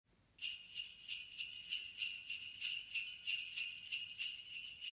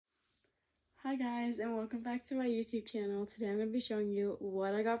Hi guys, and welcome back to my YouTube channel. Today I'm going to be showing you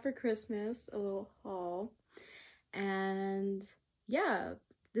what I got for Christmas, a little haul. And yeah,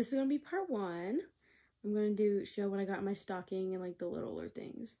 this is going to be part one. I'm going to show what I got in my stocking and like the littler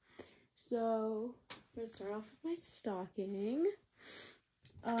things. So I'm going to start off with my stocking.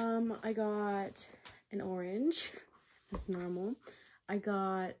 I got an orange, that's normal. I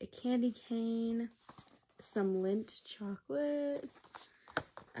got a candy cane, some Lindt chocolate,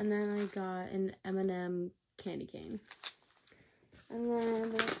 and then I got an M&M candy cane. And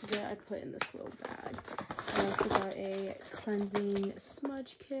then the rest of it I put in this little bag. I also got a cleansing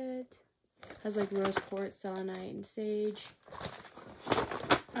smudge kit. It has like rose quartz, selenite, and sage.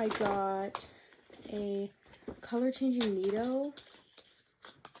 I got a color changing Neato.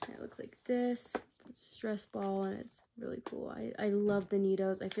 It looks like this. It's a stress ball and it's really cool. I love the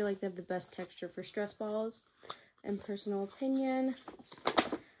Neatos. I feel like they have the best texture for stress balls. And personal opinion,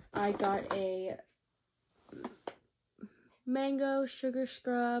 I got a mango sugar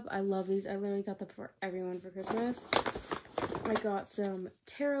scrub. I love these. I literally got them for everyone for Christmas. I got some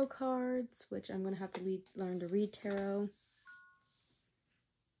tarot cards, which I'm going to have to learn to read tarot.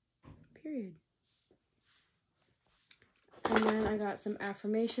 Period. And then I got some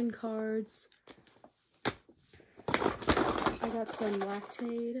affirmation cards. I got some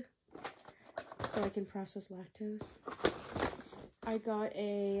Lactaid, so I can process lactose. I got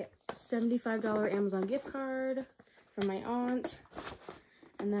a $75 Amazon gift card from my aunt.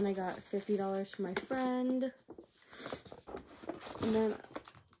 And then I got $50 from my friend. And then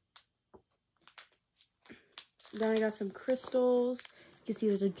I got some crystals. You can see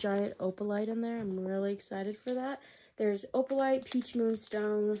there's a giant opalite in there. I'm really excited for that. There's opalite, peach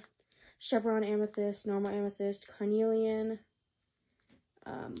moonstone, chevron amethyst, normal amethyst, carnelian,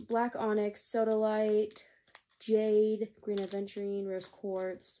 black onyx, sodalite, jade, green aventurine, rose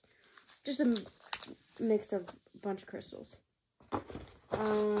quartz, just a mix of a bunch of crystals.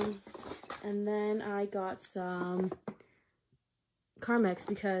 And then I got some Carmex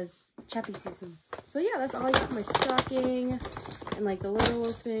because Chappy season. So yeah, that's all I got in my stocking and like the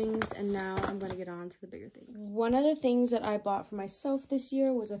little things. And now I'm going to get on to the bigger things. One of the things that I bought for myself this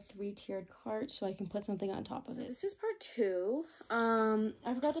year was a 3-tiered cart so I can put something on top of it. This is part 2.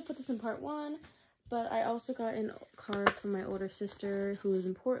 I forgot to put this in part 1. But I also got a card from my older sister who lives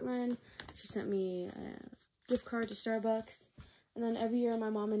in Portland. She sent me a gift card to Starbucks. And then every year my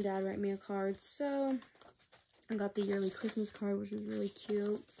mom and dad write me a card. So I got the yearly Christmas card, which was really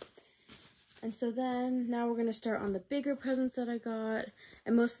cute. And so then now we're going to start on the bigger presents that I got.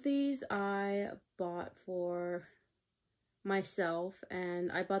 And most of these I bought for myself.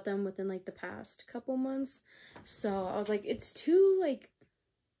 And I bought them within like the past couple months. So I was like, it's too like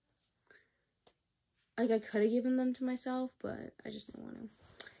I could have given them to myself, but I just didn't want to.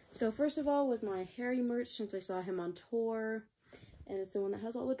 So first of all was my Harry merch since I saw him on tour. And it's the one that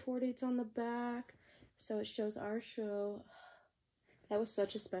has all the tour dates on the back. So it shows our show. That was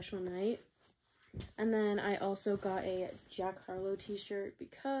such a special night. And then I also got a Jack Harlow t-shirt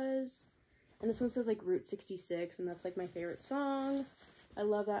because, and this one says like Route 66 and that's like my favorite song. I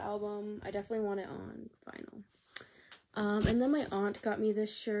love that album. I definitely want it on vinyl. And then my aunt got me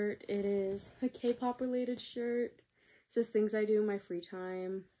this shirt. It is a K-pop related shirt. It says things I do in my free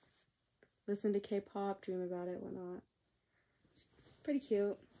time. Listen to K-pop, dream about it, whatnot. It's pretty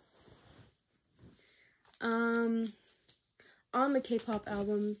cute. On the K-pop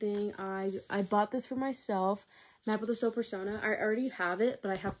album thing, I bought this for myself. Map of the Soul Persona. I already have it,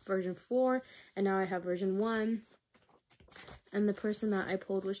 but I have version 4, and now I have version 1. And the person that I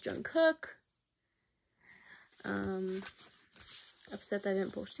pulled was Jungkook. Upset that I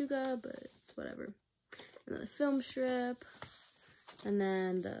didn't pull Suga, but it's whatever. And then the film strip, and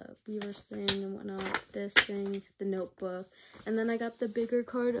then the Weavers thing and whatnot, this thing, the notebook, and then I got the bigger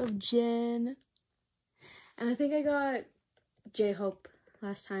card of Jin, and I think I got J-Hope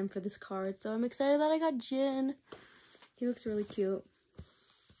last time for this card, so I'm excited that I got Jin. He looks really cute,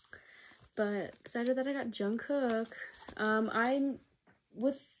 but excited that I got Jungkook. I'm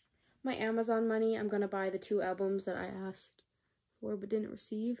with my Amazon money, I'm gonna buy the 2 albums that I asked for but didn't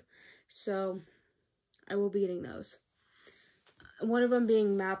receive. So I will be getting those. One of them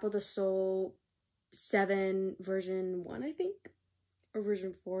being Map of the Soul 7 version 1, I think. Or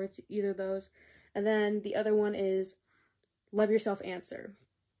version 4, it's either of those. And then the other one is Love Yourself Answer,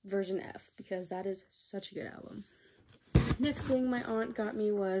 version F, because that is such a good album. Next thing my aunt got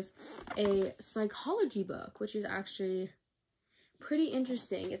me was a psychology book, which is actually pretty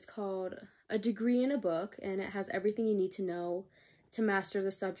interesting. It's called A Degree in a Book, and it has everything you need to know to master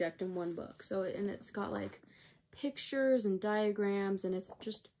the subject in one book. So, and it's got like pictures and diagrams, and it's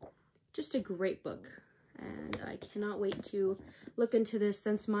just just a great book. And I cannot wait to look into this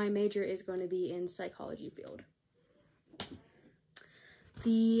since my major is going to be in psychology field.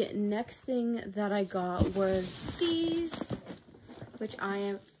 The next thing that I got was these, which I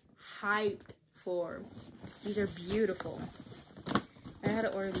am hyped for. These are beautiful. I had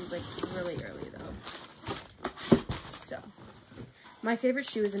to order these like really early though. So, my favorite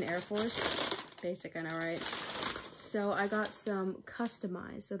shoe is an Air Force. Basic, I know, right? So I got some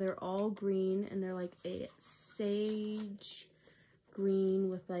customized. So they're all green and they're like a sage green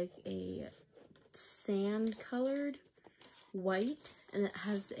with like a sand colored white, and it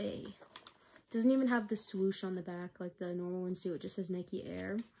has a, doesn't even have the swoosh on the back like the normal ones do. It just says Nike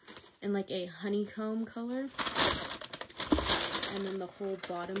Air, and like a honeycomb color, and then the whole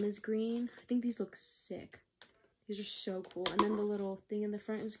bottom is green. I think these look sick. These are so cool. And then the little thing in the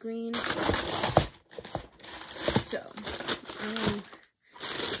front is green. So I'm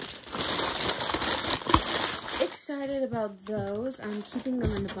excited about those. I'm keeping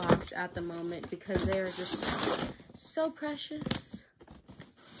them in the box at the moment because they are just so precious.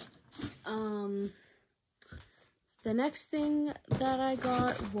 The next thing that I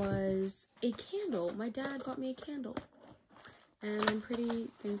got was a candle. My dad got me a candle, and I'm pretty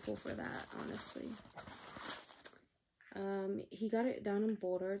thankful for that, honestly. He got it down in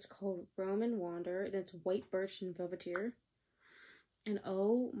Boulder. It's called Roam and Wander, and it's white birch and velveteer. And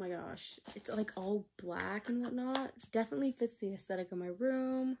oh my gosh, it's like all black and whatnot. Definitely fits the aesthetic of my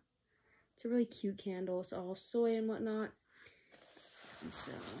room. It's a really cute candle. It's all soy and whatnot. And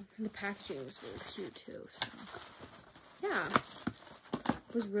so, and the packaging was really cute too. So, yeah, I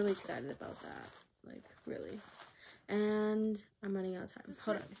was really excited about that. Like, really. And I'm running out of time.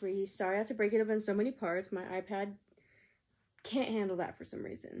 Hold on. Sorry, I had to break it up in so many parts. My iPad can't handle that for some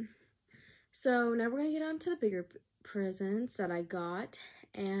reason. So now we're gonna get on to the bigger presents that I got,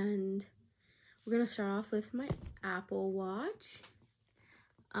 and we're gonna start off with my Apple Watch.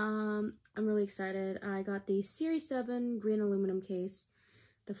 I'm really excited. I got the Series 7 green aluminum case,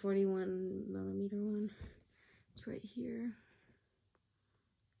 the 41mm one. It's right here.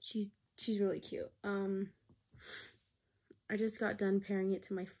 She's really cute. I just got done pairing it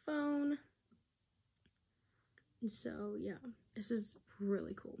to my phone. So yeah, this is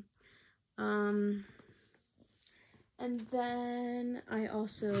really cool. And then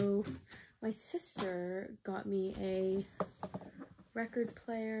my sister got me a record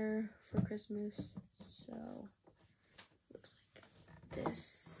player for Christmas. So looks like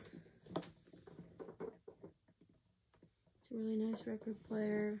this. It's a really nice record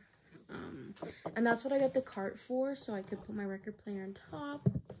player. And that's what I got the cart for, so I could put my record player on top.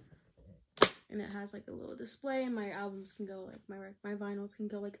 And it has like a little display, and my albums can go like, my vinyls can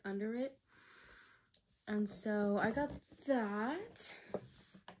go like under it. And so I got that.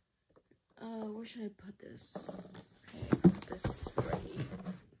 Where should I put this? Okay, put this right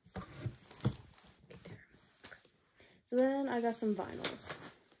there. So then I got some vinyls.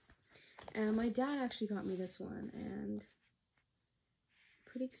 And my dad actually got me this one, and I'm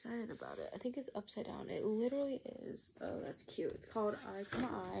pretty excited about it. I think it's upside down. It literally is. Oh, that's cute. It's called Eye Comma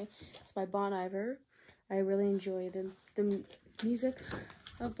Eye. It's by Bon Iver. I really enjoy the music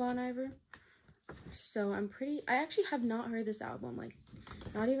of Bon Iver. So I actually have not heard this album, like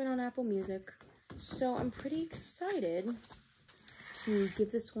not even on Apple Music. So I'm pretty excited to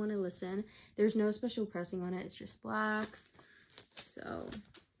give this one a listen. There's no special pressing on it. It's just black. So,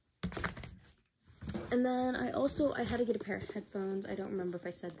 and then I had to get a pair of headphones. I don't remember if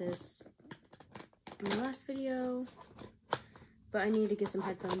I said this in my last video, but I need to get some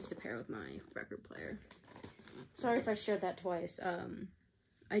headphones to pair with my record player. Sorry if I shared that twice.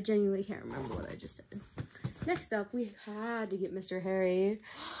 I genuinely can't remember what I just said. Next up, we had to get Mr. Harry.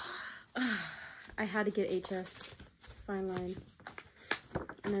 I had to get HS Fine Line.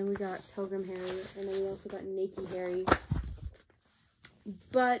 And then we got Pilgrim Harry. And then we also got Nike Harry.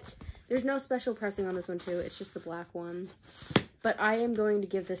 But there's no special pressing on this one too. It's just the black one. But I am going to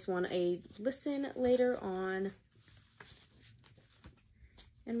give this one a listen later on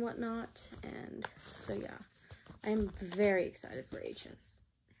and whatnot. And so yeah, I'm very excited for HS.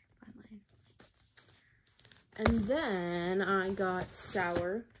 And then I got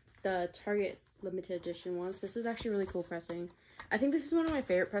Sour, the Target limited edition ones. This is actually really cool pressing. I think this is one of my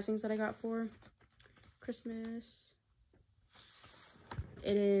favorite pressings that I got for Christmas.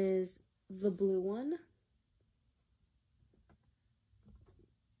 It is the blue one.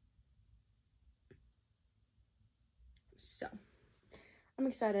 So, I'm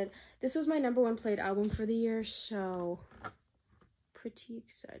excited. This was my #1 played album for the year, so pretty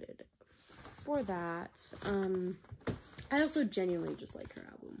excited for that. I also genuinely just like her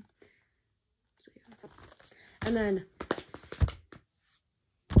album. And then,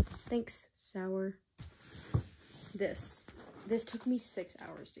 thanks, Sour. This took me 6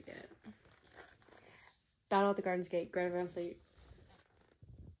 hours to get. Battle at the Garden's Gate, Greta Van Fleet.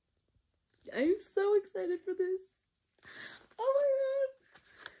 I'm so excited for this. Oh my god.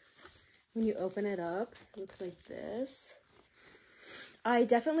 When you open it up, it looks like this. I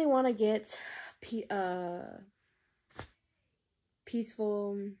definitely want to get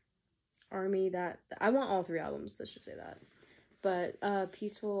Peaceful Army. That I want all 3 albums, let's just say that. But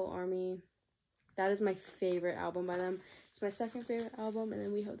Peaceful Army, that is my favorite album by them. It's my second favorite album, and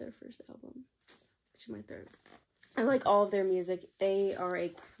then we have their first album, which is my third. I like all of their music. They are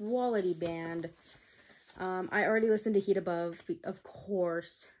a quality band. I already listened to Heat Above, of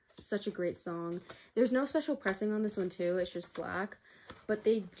course. Such a great song. There's no special pressing on this one too. It's just black. But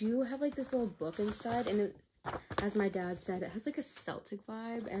they do have like this little book inside, and it, as my dad said, it has like a Celtic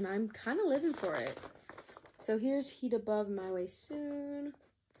vibe, and I'm kind of living for it. So here's Heat Above, My Way Soon.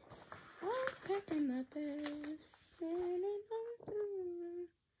 I'm packing my bags.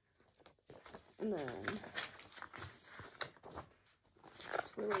 And then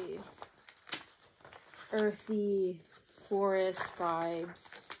it's really earthy forest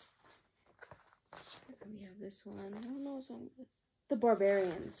vibes. And we have this one. I don't know what song it is. The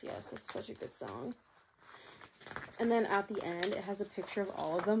Barbarians. Yes, it's such a good song. And then at the end, it has a picture of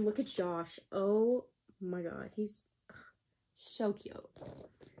all of them. Look at Josh. Oh my god, he's so cute.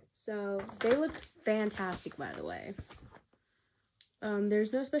 So they look fantastic, by the way.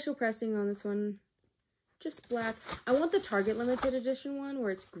 There's no special pressing on this one, just black. I want the Target limited edition one where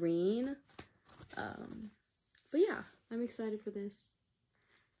it's green. But yeah, I'm excited for this.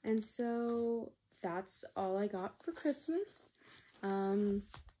 And so that's all I got for Christmas. I'm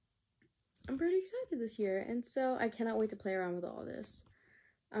pretty excited this year, and so I cannot wait to play around with all this.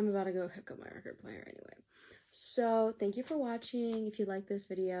 I'm about to go hook up my record player anyway. So thank you for watching. If you like this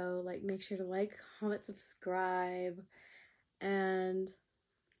video, make sure to like, comment, subscribe, and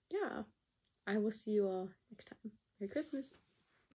yeah, I will see you all next time. Merry Christmas.